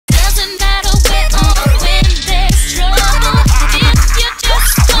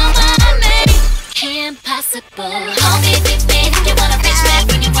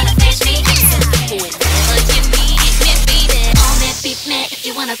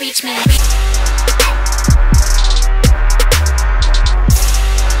reach me.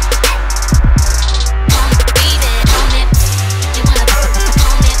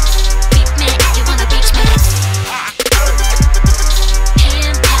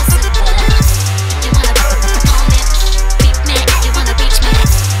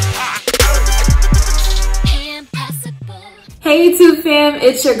 Hey YouTube fam,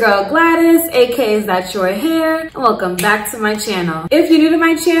 it's your girl Gwladys, aka Is That Your Hair, and welcome back to my channel. If you're new to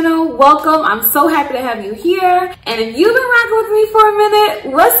my channel, welcome. I'm so happy to have you here. And if you've been rocking with me for a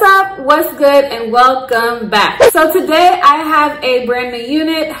minute, what's up, what's good, and welcome back. So today I have a brand new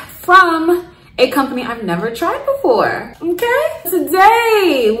unit from a company I've never tried before, okay?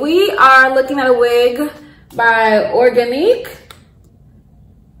 Today we are looking at a wig by Organique.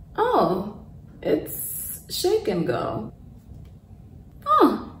 Oh, it's Shake and Go.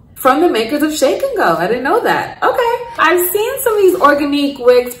 From the makers of Shake and Go. I didn't know that. Okay. I've seen some of these Organique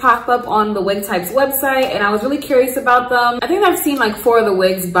wigs pop up on the Wig Types website, and I was really curious about them. I think I've seen like 4 of the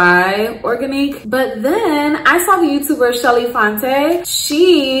wigs by Organique, but then I saw the YouTuber Shelly Fonte.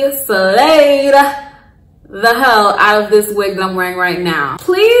 She slayed the hell out of this wig that I'm wearing right now.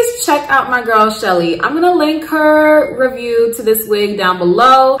 Please check out my girl Shelly. I'm gonna link her review to this wig down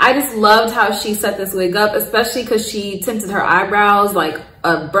below. I just loved how she set this wig up, especially because she tinted her eyebrows like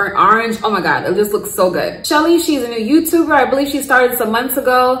a burnt orange. Oh my god, it just looks so good. Shelly, she's a new YouTuber. I believe she started some months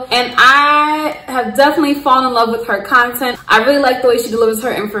ago, and I have definitely fallen in love with her content. I really like the way she delivers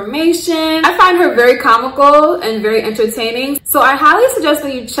her information. I find her very comical and very entertaining. So I highly suggest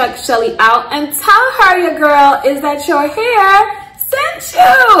that you check Shelly out and tell her your girl Is That Your Hair sent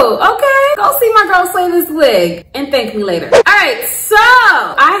you, okay? Go see my girl slay this wig and thank me later. All right, so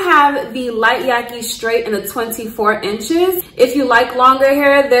I have the light Yaki straight in the 24 inches. If you like longer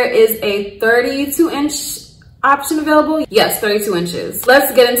hair, there is a 32-inch option available. Yes, 32 inches.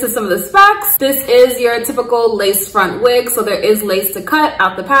 Let's get into some of the specs. This is your typical lace front wig, so there is lace to cut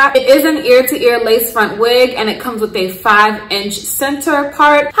out the pack. It is an ear-to-ear lace front wig, and it comes with a 5-inch center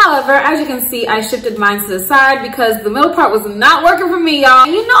part. However, as you can see, I shifted mine to the side because the middle part was not working for me, y'all.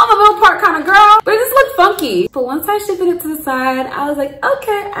 You know I'm a middle part kind of girl, but it just looked funky. But once I shifted it to the side, I was like,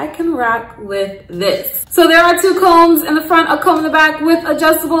 okay, I can rock with this. So there are 2 combs in the front, a comb in the back with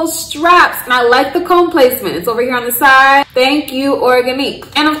adjustable straps, and I like the comb placement. It's over here on the side. Thank you, Organique.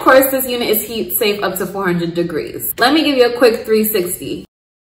 And of course, this unit is heat safe up to 400 degrees. Let me give you a quick 360.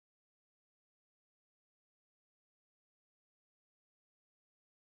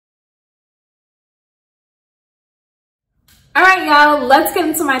 All right, y'all, let's get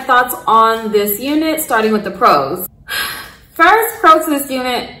into my thoughts on this unit, starting with the pros. First pro to this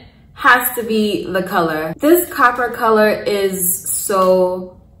unit has to be the color. This copper color is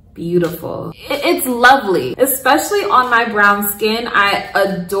so beautiful. It's lovely, especially on my brown skin. I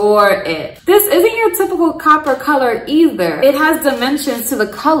adore it. This isn't your typical copper color either. It has dimensions to the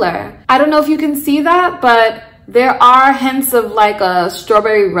color. I don't know if you can see that, but there are hints of like a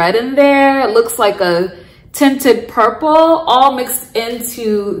strawberry red in there. It looks like a tinted purple, all mixed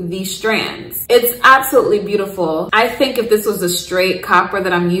into the strands. It's absolutely beautiful. I think if this was a straight copper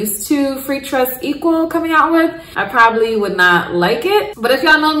that I'm used to Free Trust Equal coming out with, I probably would not like it. But if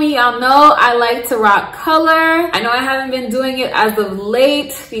y'all know me, y'all know I like to rock color. I know I haven't been doing it as of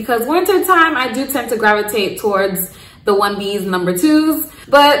late because winter time, I do tend to gravitate towards the 1Bs, number 2s.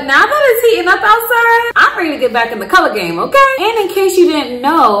 But now that it's heating up outside, I'm ready to get back in the color game, okay? And in case you didn't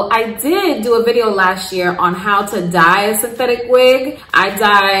know, I did do a video last year on how to dye a synthetic wig. I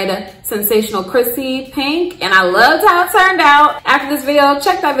dyed Sensational Chrissy pink, and I loved how it turned out. After this video,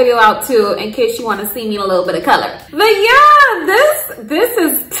 check that video out too, in case you want to see me in a little bit of color. But yeah, this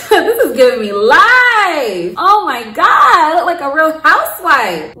is giving me life. Oh my God, I look like a real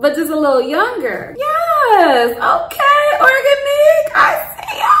housewife, but just a little younger. Yes, okay, Organique, I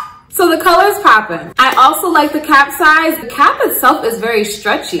see ya. So the color's popping. I also like the cap size. The cap itself is very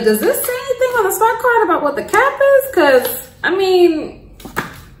stretchy. Does this say anything on the stock card about what the cap is? Cause I mean,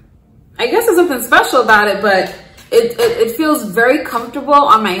 I guess there's something special about it, but it feels very comfortable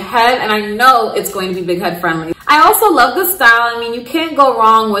on my head, and I know it's going to be big head friendly. I also love the style. I mean, you can't go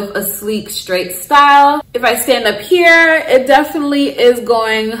wrong with a sleek, straight style. If I stand up here, it definitely is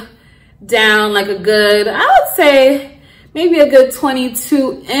going down like a good, I would say maybe a good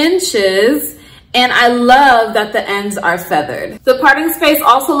 22 inches. And I love that the ends are feathered. The parting space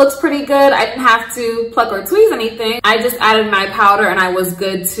also looks pretty good. I didn't have to pluck or tweeze anything. I just added my powder and I was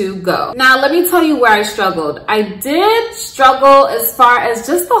good to go. Now, let me tell you where I struggled. I did struggle as far as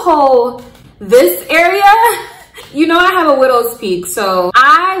just the whole, this area. You know I have a widow's peak, so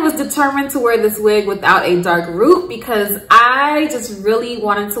I was determined to wear this wig without a dark root because I just really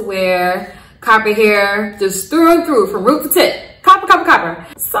wanted to wear copper hair just through and through from root to tip. Copper, copper, copper.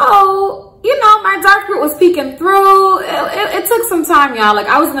 So, you know, my dark root was peeking through. It took some time, y'all. Like,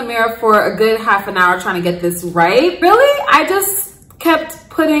 I was in the mirror for a good half an hour trying to get this right. Really? I just kept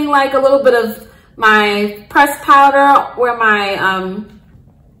putting like a little bit of my pressed powder where my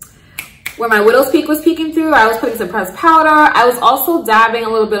widow's peak was peeking through. I was putting some pressed powder. I was also dabbing a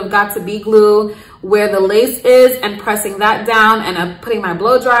little bit of Got2b glue where the lace is and pressing that down, and I'm putting my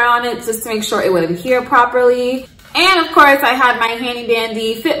blow dryer on it just to make sure it would adhere properly. And of course I had my handy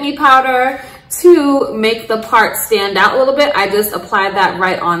dandy Fit Me powder to make the part stand out a little bit. I just applied that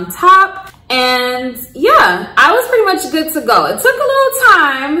right on top. And yeah, I was pretty much good to go. It took a little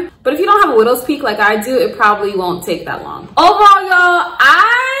time, but if you don't have a widow's peak like I do, it probably won't take that long. Overall, y'all,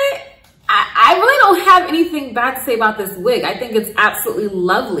 I really don't have anything bad to say about this wig. I think it's absolutely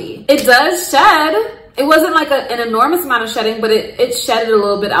lovely. It does shed. It wasn't like an enormous amount of shedding, but it shedded a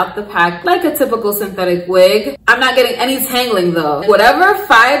little bit out the pack like a typical synthetic wig. I'm not getting any tangling though. Whatever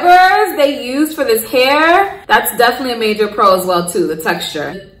fibers they used for this hair, that's definitely a major pro as well too, the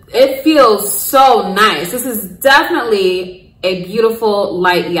texture. It feels so nice. This is definitely a beautiful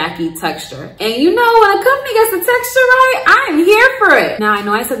light yaki texture. And you know, when a company gets the texture right, I am here for it. Now, I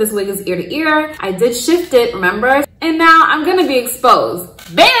know I said this wig is ear to ear. I did shift it, remember? And now I'm gonna be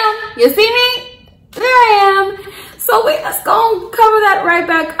exposed. Bam! You see me? There I am. So we just gonna cover that right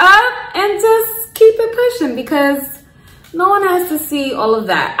back up and just keep it pushing because no one has to see all of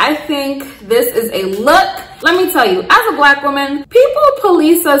that. I think this is a look. Let me tell you, as a Black woman, people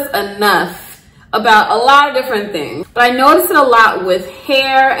police us enough about a lot of different things, but I notice it a lot with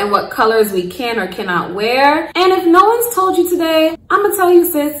hair and what colors we can or cannot wear. And if no one's told you today, I'm gonna tell you,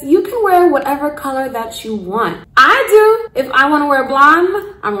 sis, you can wear whatever color that you want. I do. If I want to wear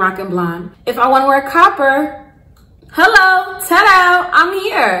blonde, I'm rocking blonde. If I want to wear copper, hello, ta-da, I'm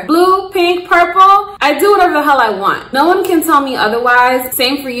here. Blue, pink, purple, I do whatever the hell I want. No one can tell me otherwise.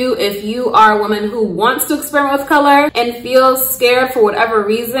 Same for you if you are a woman who wants to experiment with color and feels scared for whatever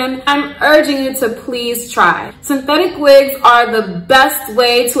reason. I'm urging you to please try. Synthetic wigs are the best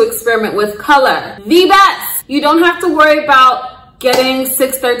way to experiment with color. The best. You don't have to worry about getting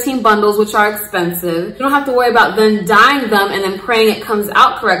 613 bundles, which are expensive. You don't have to worry about then dyeing them and then praying it comes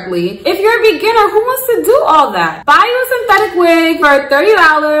out correctly. If you're a beginner, who wants to do all that? Buy you a synthetic wig for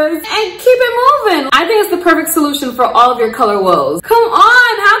 $30 and keep it moving. I think it's the perfect solution for all of your color woes. Come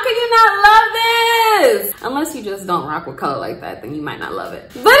on, how can you not love this? Unless you just don't rock with color like that, then you might not love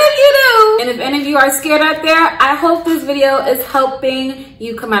it. But if you do, and if any of you are scared out there, I hope this video is helping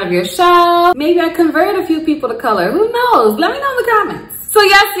you come out of your shell. Maybe I converted a few people to color. Who knows? Let me know in the comments. So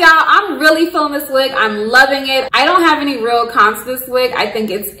yes, y'all, I'm really feeling this wig. I'm loving it. I don't have any real cons to this wig. I think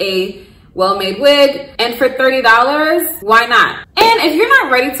it's a well-made wig, and for $30, why not? And if you're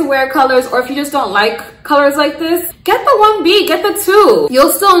not ready to wear colors, or if you just don't like colors like this, get the 1B, get the 2.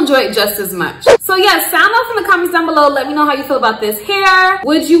 You'll still enjoy it just as much. So yes, sound off in the comments down below. Let me know how you feel about this hair.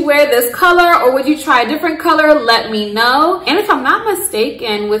 Would you wear this color, or would you try a different color? Let me know. And if I'm not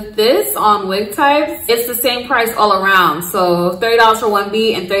mistaken, with this on wig types, it's the same price all around. So $30 for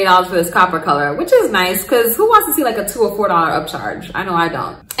 1B and $30 for this copper color, which is nice, because who wants to see like a $2 or $4 upcharge? I know I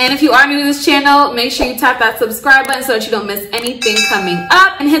don't. And if you are new to this channel, make sure you tap that subscribe button so that you don't miss anything coming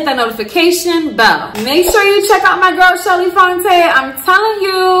up, and hit that notification bell. Make sure you check out my girl Shelly Fonte. I'm telling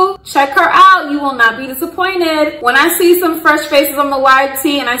you, check her out. You will not be disappointed. When I see some fresh faces on the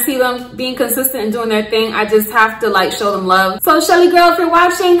YT and I see them being consistent and doing their thing, I just have to like show them love. So Shelly girl, if you're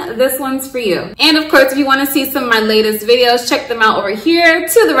watching, this one's for you. And of course, if you want to see some of my latest videos, check them out over here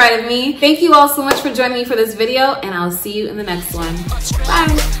to the right of me. Thank you all so much for joining me for this video, and I'll see you in the next one.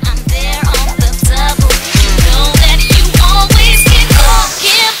 Bye.